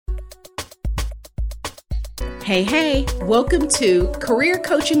Hey, welcome to Career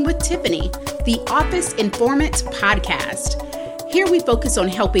Coaching with Tiffany, the Office Informant podcast. Here we focus on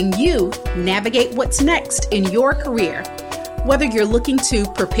helping you navigate what's next in your career. Whether you're looking to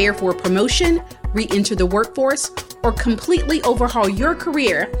prepare for a promotion, re-enter the workforce, or completely overhaul your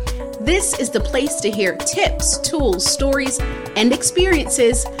career, this is the place to hear tips, tools, stories, and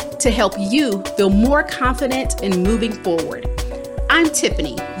experiences to help you feel more confident in moving forward. I'm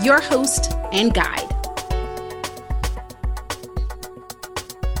Tiffany, your host and guide.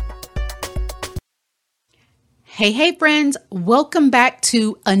 Hey friends, welcome back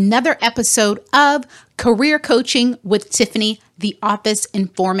to another episode of Career Coaching with Tiffany, the Office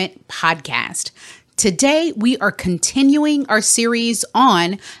Informant podcast. Today, we are continuing our series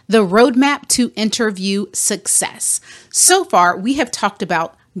on the roadmap to interview success. So far, we have talked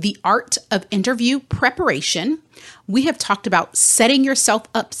about the art of interview preparation. We have talked about setting yourself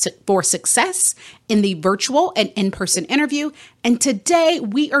up for success in the virtual and in-person interview. And today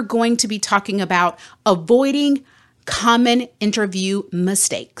we are going to be talking about avoiding common interview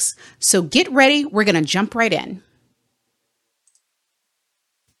mistakes. So get ready. We're going to jump right in.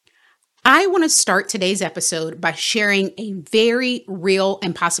 I want to start today's episode by sharing a very real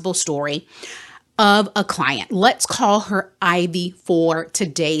and possible story of a client. Let's call her Ivy for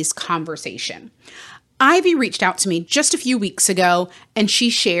today's conversation. Ivy reached out to me just a few weeks ago and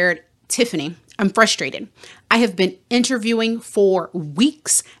she shared, Tiffany, I'm frustrated. I have been interviewing for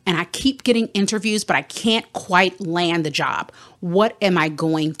weeks and I keep getting interviews, but I can't quite land the job. What am I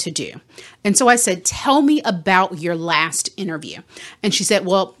going to do? And so I said, tell me about your last interview. And she said,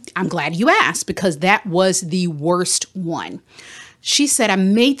 well, I'm glad you asked because that was the worst one. She said, I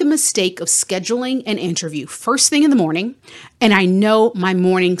made the mistake of scheduling an interview first thing in the morning, and I know my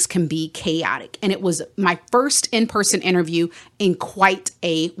mornings can be chaotic. And it was my first in-person interview in quite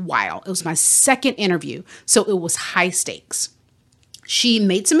a while. It was my second interview, so it was high stakes. She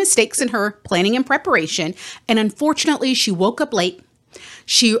made some mistakes in her planning and preparation, and unfortunately, she woke up late.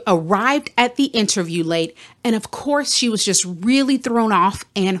 She arrived at the interview late, and of course, she was just really thrown off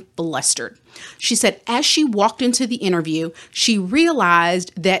and flustered. She said as she walked into the interview, she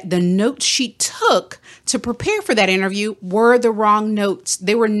realized that the notes she took to prepare for that interview were the wrong notes.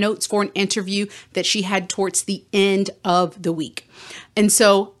 They were notes for an interview that she had towards the end of the week. And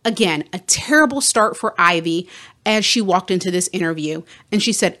so, again, a terrible start for Ivy as she walked into this interview. And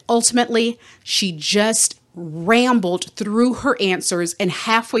she said ultimately, she just rambled through her answers, and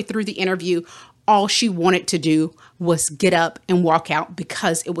halfway through the interview, all she wanted to do was get up and walk out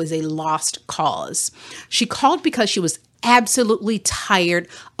because it was a lost cause. She called because she was absolutely tired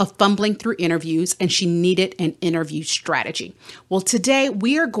of fumbling through interviews and she needed an interview strategy. Well, today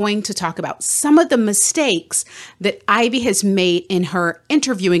we are going to talk about some of the mistakes that Ivy has made in her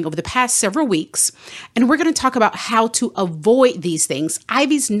interviewing over the past several weeks. And we're going to talk about how to avoid these things.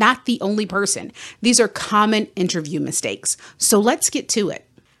 Ivy's not the only person. These are common interview mistakes. So let's get to it.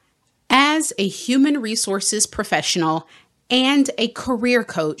 As a human resources professional and a career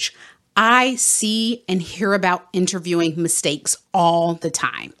coach, I see and hear about interviewing mistakes all the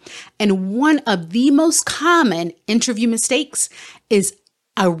time. And one of the most common interview mistakes is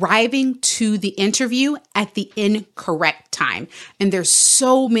arriving to the interview at the incorrect time. And there's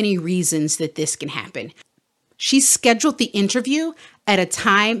so many reasons that this can happen. She scheduled the interview at a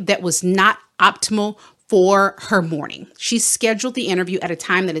time that was not optimal for her morning. She scheduled the interview at a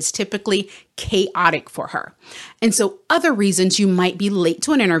time that is typically chaotic for her. And so other reasons you might be late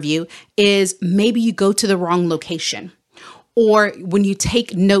to an interview is maybe you go to the wrong location, or when you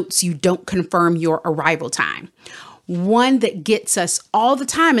take notes, you don't confirm your arrival time. One that gets us all the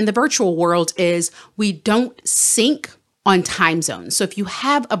time in the virtual world is we don't sync on time zones. So if you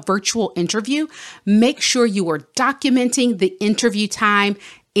have a virtual interview, make sure you are documenting the interview time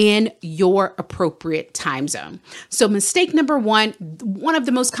in your appropriate time zone. So mistake number one of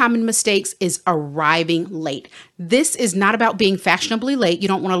the most common mistakes is arriving late. This is not about being fashionably late. You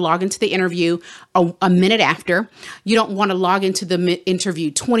don't want to log into the interview a minute after. You don't want to log into the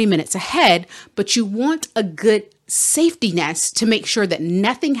interview 20 minutes ahead, but you want a good safety nets to make sure that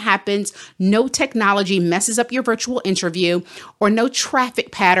nothing happens, no technology messes up your virtual interview, or no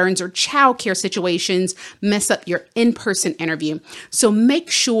traffic patterns or childcare situations mess up your in-person interview. So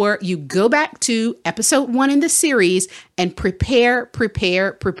make sure you go back to episode 1 in the series and prepare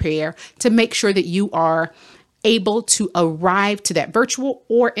to make sure that you are able to arrive to that virtual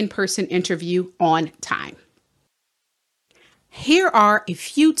or in-person interview on time. Here are a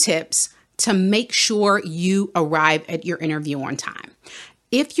few tips to make sure you arrive at your interview on time.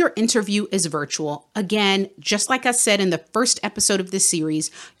 If your interview is virtual, again, just like I said in the first episode of this series,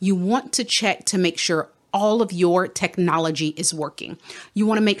 you want to check to make sure all of your technology is working. You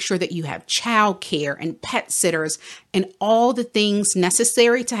want to make sure that you have childcare and pet sitters and all the things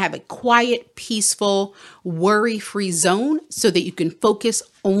necessary to have a quiet, peaceful, worry-free zone so that you can focus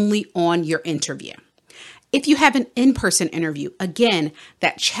only on your interview. If you have an in-person interview, again,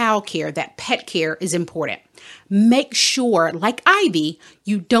 that childcare, that pet care is important. Make sure, like Ivy,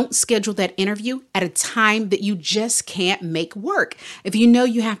 you don't schedule that interview at a time that you just can't make work. If you know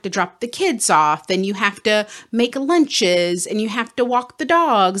you have to drop the kids off, then you have to make lunches and you have to walk the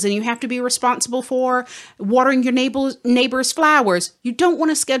dogs and you have to be responsible for watering your neighbor's flowers. You don't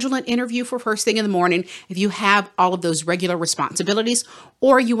want to schedule an interview for first thing in the morning if you have all of those regular responsibilities,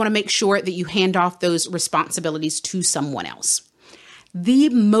 or you want to make sure that you hand off those responsibilities to someone else. The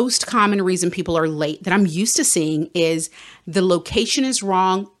most common reason people are late that I'm used to seeing is the location is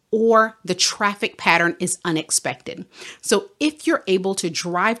wrong or the traffic pattern is unexpected. So if you're able to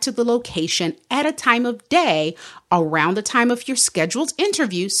drive to the location at a time of day around the time of your scheduled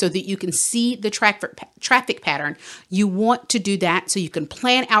interview so that you can see the traffic pattern, you want to do that so you can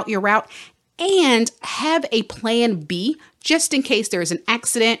plan out your route and have a plan B just in case there is an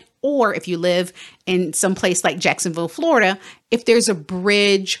accident, or if you live in some place like Jacksonville, Florida, if there's a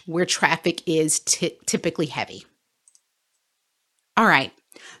bridge where traffic is typically heavy. All right,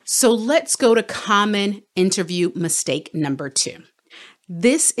 so let's go to common interview mistake number 2.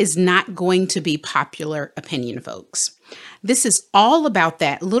 This is not going to be popular opinion, folks. This is all about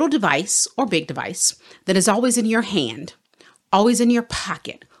that little device or big device that is always in your hand, always in your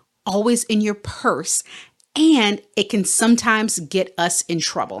pocket, always in your purse, and it can sometimes get us in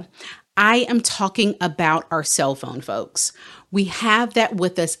trouble. I am talking about our cell phone, folks. We have that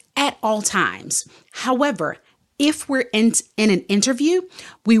with us at all times. However, if we're in an interview,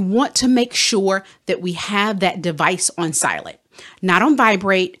 we want to make sure that we have that device on silent, not on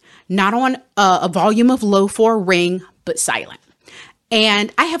vibrate, not on a volume of low for a ring, but silent.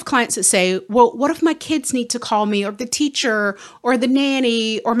 And I have clients that say, well, what if my kids need to call me, or the teacher or the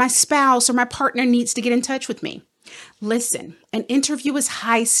nanny or my spouse or my partner needs to get in touch with me? Listen, an interview is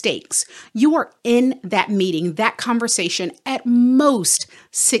high stakes. You are in that meeting, that conversation at most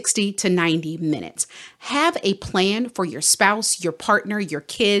 60 to 90 minutes. Have a plan for your spouse, your partner, your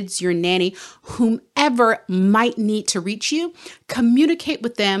kids, your nanny, whomever might need to reach you. Communicate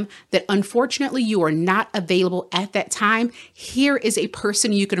with them that unfortunately you are not available at that time. Here is a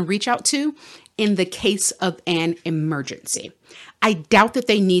person you can reach out to in the case of an emergency. I doubt that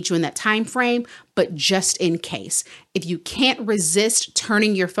they need you in that time frame, but just in case. If you can't resist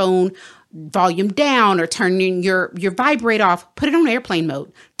turning your phone volume down or turning your vibrate off, put it on airplane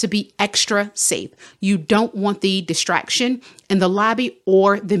mode to be extra safe. You don't want the distraction in the lobby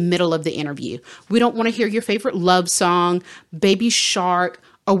or the middle of the interview. We don't want to hear your favorite love song, Baby Shark,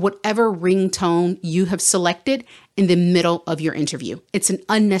 or whatever ringtone you have selected in the middle of your interview. It's an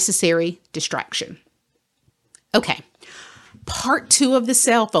unnecessary distraction. Okay. Part 2 of the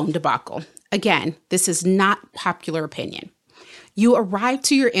cell phone debacle. Again, this is not popular opinion. You arrive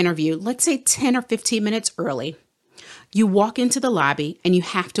to your interview, let's say 10 or 15 minutes early. You walk into the lobby and you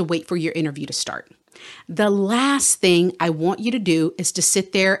have to wait for your interview to start. The last thing I want you to do is to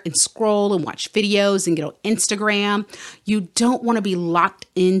sit there and scroll and watch videos and get on Instagram. You don't want to be locked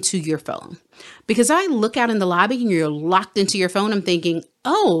into your phone. Because I look out in the lobby and you're locked into your phone, I'm thinking,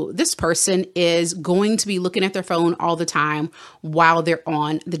 oh, this person is going to be looking at their phone all the time while they're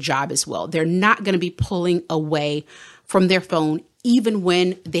on the job as well. They're not going to be pulling away from their phone even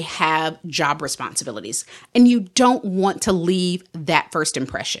when they have job responsibilities. And you don't want to leave that first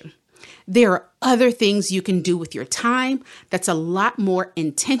impression. There are other things you can do with your time that's a lot more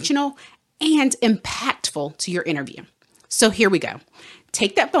intentional and impactful to your interview. So here we go.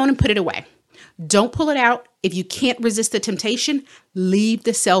 Take that phone and put it away. Don't pull it out. If you can't resist the temptation, leave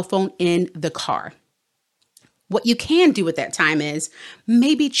the cell phone in the car. What you can do at that time is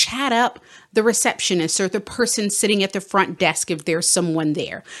maybe chat up the receptionist or the person sitting at the front desk if there's someone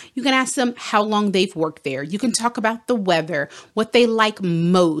there. You can ask them how long they've worked there. You can talk about the weather, what they like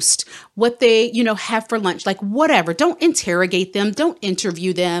most, what they, have for lunch, like whatever. Don't interrogate them. Don't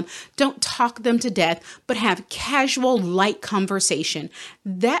interview them. Don't talk them to death, but have casual, light conversation.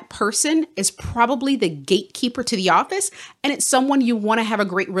 That person is probably the gatekeeper to the office, and it's someone you want to have a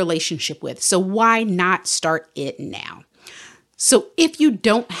great relationship with. So why not start it now? So if you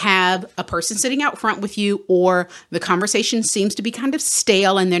don't have a person sitting out front with you, or the conversation seems to be kind of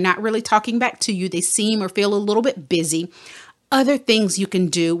stale and they're not really talking back to you, they seem or feel a little bit busy, other things you can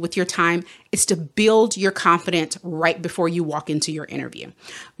do with your time is to build your confidence right before you walk into your interview.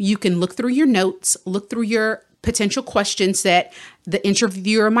 You can look through your notes, look through your potential questions that the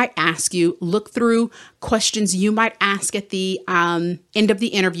interviewer might ask you. Look through questions you might ask at the end of the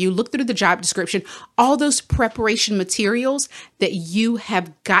interview. Look through the job description, all those preparation materials that you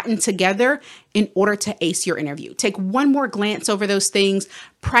have gotten together in order to ace your interview. Take one more glance over those things,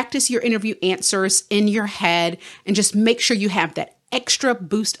 practice your interview answers in your head, and just make sure you have that extra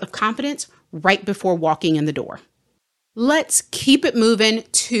boost of confidence right before walking in the door. Let's keep it moving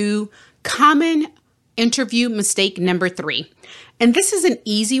to common interview mistake number 3. And this is an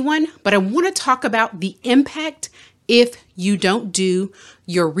easy one, but I want to talk about the impact if you don't do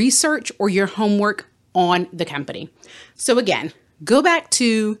your research or your homework on the company. So again, go back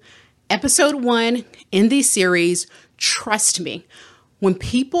to episode 1 in this series. Trust me, when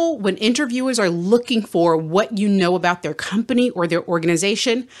interviewers are looking for what you know about their company or their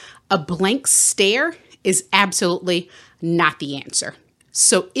organization, a blank stare is absolutely not the answer.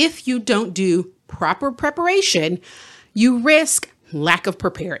 So if you don't do proper preparation, you risk lack of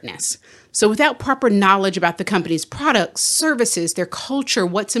preparedness. So without proper knowledge about the company's products, services, their culture,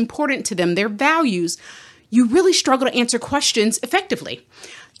 what's important to them, their values, you really struggle to answer questions effectively.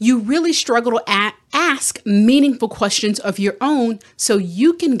 You really struggle to ask meaningful questions of your own so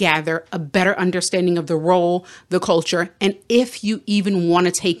you can gather a better understanding of the role, the culture, and if you even want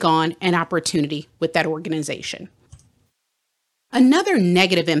to take on an opportunity with that organization. Another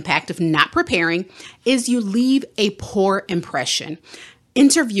negative impact of not preparing is you leave a poor impression.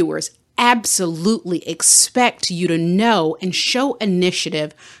 Interviewers absolutely expect you to know and show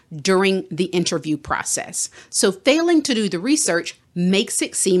initiative during the interview process. So failing to do the research makes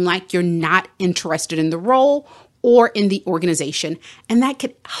it seem like you're not interested in the role or in the organization, and that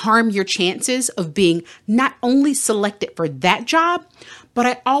could harm your chances of being not only selected for that job, but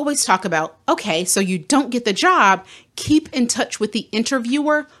I always talk about, okay, so you don't get the job, keep in touch with the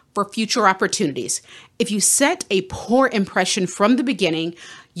interviewer for future opportunities. If you set a poor impression from the beginning,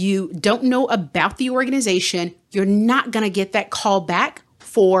 you don't know about the organization, you're not going to get that call back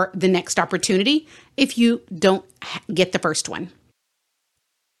for the next opportunity if you don't get the first one.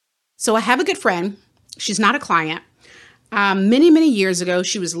 So I have a good friend. She's not a client. Many years ago,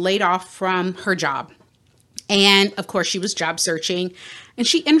 she was laid off from her job. And of course, she was job searching. And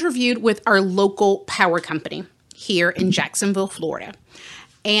she interviewed with our local power company here in Jacksonville, Florida.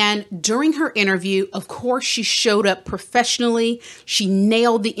 And during her interview, of course, she showed up professionally. She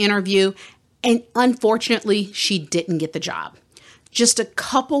nailed the interview. And unfortunately, she didn't get the job. Just a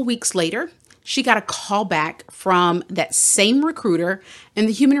couple weeks later, she got a call back from that same recruiter in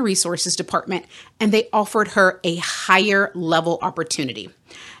the human resources department, and they offered her a higher level opportunity.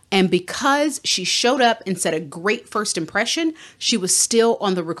 And because she showed up and set a great first impression, she was still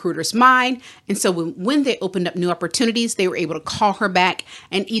on the recruiter's mind. And so when they opened up new opportunities, they were able to call her back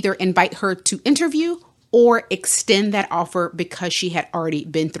and either invite her to interview or extend that offer because she had already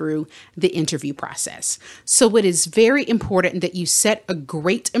been through the interview process. So it is very important that you set a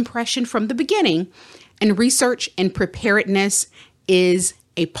great impression from the beginning, and research and preparedness is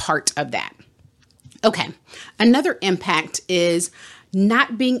a part of that. Okay, another impact is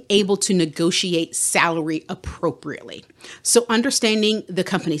not being able to negotiate salary appropriately. So understanding the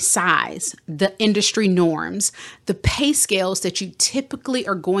company's size, the industry norms, the pay scales that you typically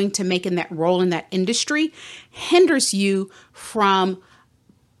are going to make in that role in that industry hinders you from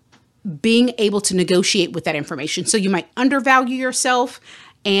being able to negotiate with that information. So you might undervalue yourself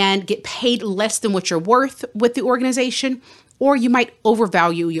and get paid less than what you're worth with the organization, or you might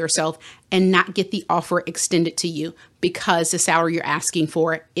overvalue yourself and not get the offer extended to you because the salary you're asking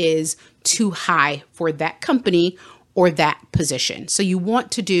for is too high for that company or that position. So you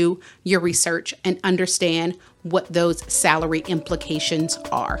want to do your research and understand what those salary implications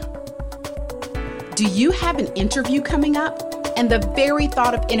are. Do you have an interview coming up and the very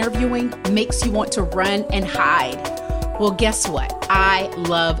thought of interviewing makes you want to run and hide? Well, guess what? I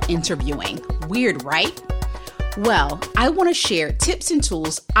love interviewing. Weird, right? Well, I want to share tips and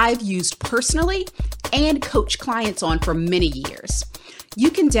tools I've used personally and coach clients on for many years.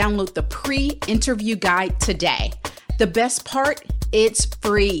 You can download the pre-interview guide today. The best part, it's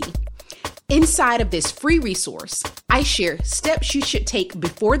free. Inside of this free resource, I share steps you should take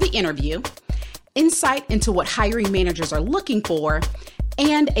before the interview, insight into what hiring managers are looking for,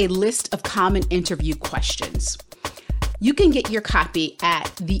 and a list of common interview questions. You can get your copy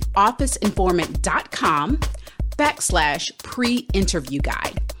at theofficeinformant.com/pre-interview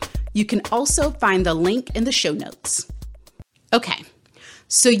guide. You can also find the link in the show notes. Okay,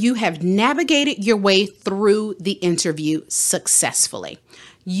 so you have navigated your way through the interview successfully.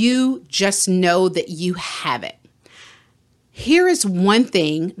 You just know that you have it. Here is one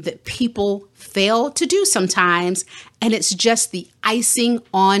thing that people fail to do sometimes, and it's just the icing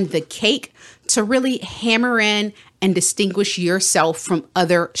on the cake to really hammer in and distinguish yourself from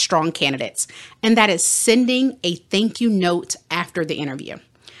other strong candidates. And that is sending a thank you note after the interview.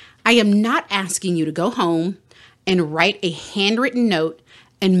 I am not asking you to go home and write a handwritten note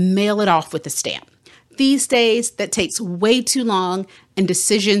and mail it off with a stamp. These days, that takes way too long, and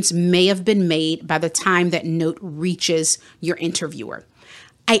decisions may have been made by the time that note reaches your interviewer.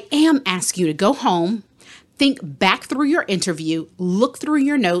 I am asking you to go home, think back through your interview, look through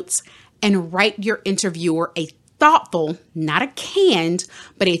your notes, and write your interviewer a thoughtful, not a canned,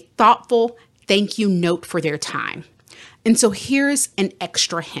 but a thoughtful thank you note for their time. And so here's an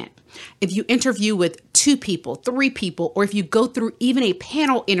extra hint. If you interview with 2 people, 3 people, or if you go through even a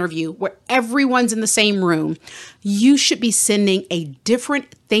panel interview where everyone's in the same room, you should be sending a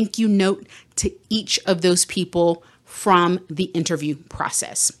different thank you note to each of those people from the interview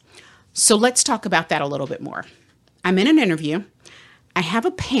process. So let's talk about that a little bit more. I'm in an interview. I have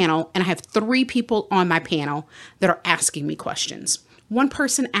a panel, and I have 3 people on my panel that are asking me questions. One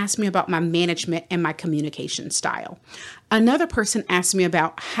person asked me about my management and my communication style. Another person asked me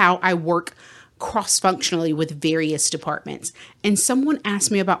about how I work cross-functionally with various departments. And someone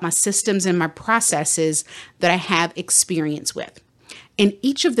asked me about my systems and my processes that I have experience with. In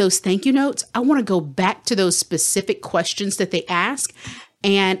each of those thank you notes, I want to go back to those specific questions that they ask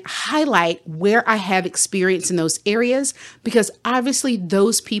and highlight where I have experience in those areas, because obviously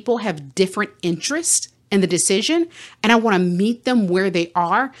those people have different interests in the decision, and I want to meet them where they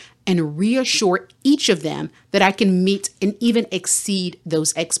are and reassure each of them that I can meet and even exceed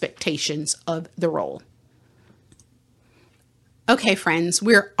those expectations of the role. Okay, friends,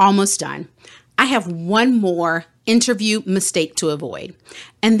 we're almost done. I have one more interview mistake to avoid,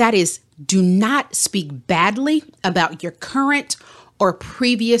 and that is do not speak badly about your current or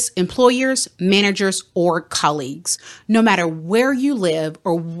previous employers, managers, or colleagues. No matter where you live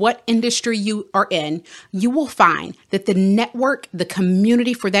or what industry you are in, you will find that the network, the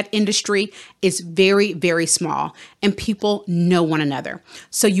community for that industry is very, very small, and people know one another.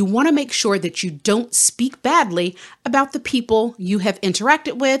 So you want to make sure that you don't speak badly about the people you have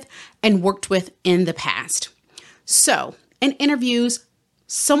interacted with and worked with in the past. So in interviews,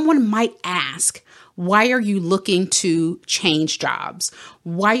 someone might ask, why are you looking to change jobs?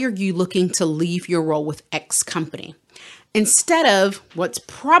 Why are you looking to leave your role with X company? Instead of what's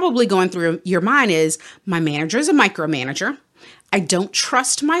probably going through your mind is, my manager is a micromanager. I don't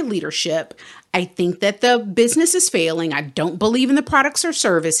trust my leadership. I think that the business is failing. I don't believe in the products or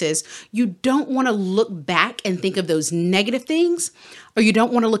services. You don't want to look back and think of those negative things, or you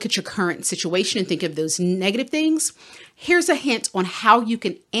don't want to look at your current situation and think of those negative things. Here's a hint on how you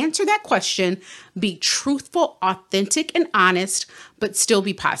can answer that question, be truthful, authentic, and honest, but still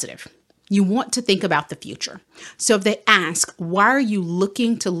be positive. You want to think about the future. So if they ask, why are you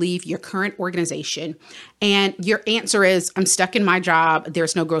looking to leave your current organization? And your answer is, I'm stuck in my job.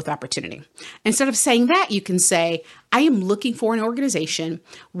 There's no growth opportunity. Instead of saying that, you can say, I am looking for an organization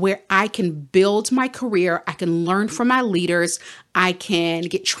where I can build my career. I can learn from my leaders. I can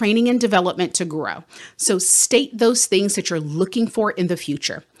get training and development to grow. So state those things that you're looking for in the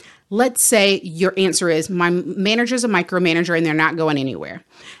future. Let's say your answer is, my manager's a micromanager and they're not going anywhere.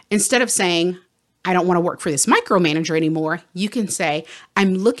 Instead of saying, I don't want to work for this micromanager anymore, you can say,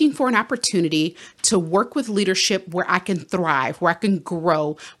 I'm looking for an opportunity to work with leadership where I can thrive, where I can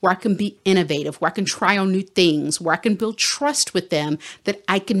grow, where I can be innovative, where I can try on new things, where I can build trust with them, that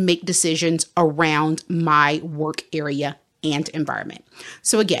I can make decisions around my work area and environment.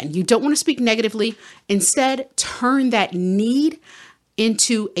 So again, you don't want to speak negatively. Instead, turn that need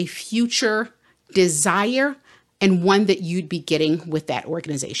into a future desire and one that you'd be getting with that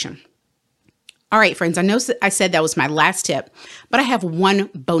organization. All right, friends, I know I said that was my last tip, but I have one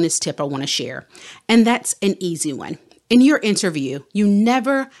bonus tip I want to share, and that's an easy one. In your interview, you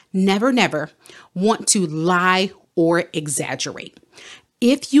never want to lie or exaggerate.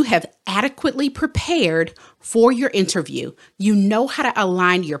 If you have adequately prepared for your interview, you know how to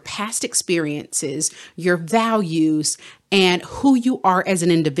align your past experiences, your values, and who you are as an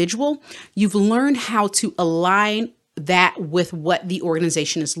individual. You've learned how to align that with what the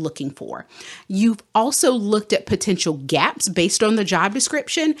organization is looking for. You've also looked at potential gaps based on the job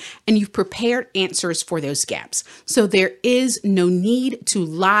description, and you've prepared answers for those gaps. So there is no need to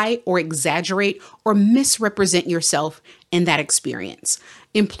lie or exaggerate or misrepresent yourself in that experience.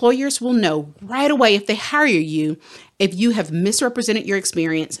 Employers will know right away if they hire you. If you have misrepresented your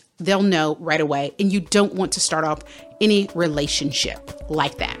experience, they'll know right away, and you don't want to start off any relationship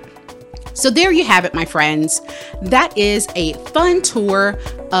like that. So there you have it, my friends. That is a fun tour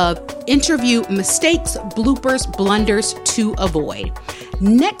of interview mistakes, bloopers, blunders to avoid.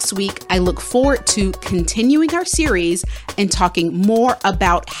 Next week, I look forward to continuing our series and talking more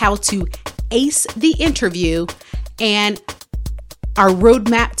about how to ace the interview and our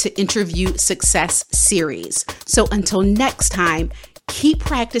Roadmap to Interview Success series. So until next time, keep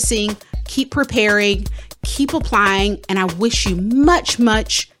practicing, keep preparing, keep applying, and I wish you much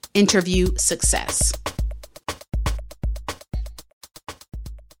interview success.